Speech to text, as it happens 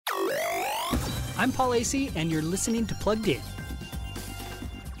I'm Paul Acey, and you're listening to Plugged In.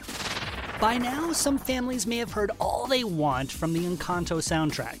 By now, some families may have heard all they want from the Encanto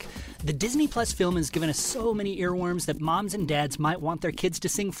soundtrack. The Disney Plus film has given us so many earworms that moms and dads might want their kids to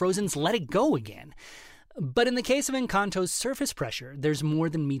sing Frozen's Let It Go again. But in the case of Encanto's Surface Pressure, there's more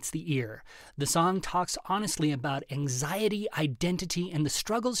than meets the ear. The song talks honestly about anxiety, identity, and the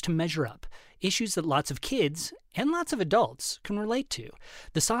struggles to measure up, issues that lots of kids, and lots of adults, can relate to.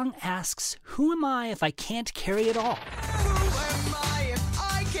 The song asks, who am I if I can't carry it all? Who am I if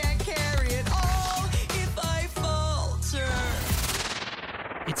I can't carry it all, if I falter?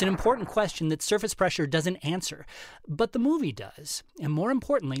 It's an important question that Surface Pressure doesn't answer, but the movie does. And more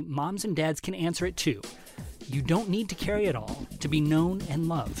importantly, moms and dads can answer it too. You don't need to carry it all to be known and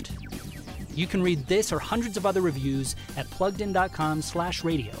loved. You can read this or hundreds of other reviews at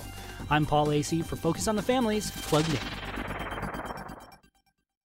pluggedin.com/radio. I'm Paul Acey for Focus on the Family's Plugged In.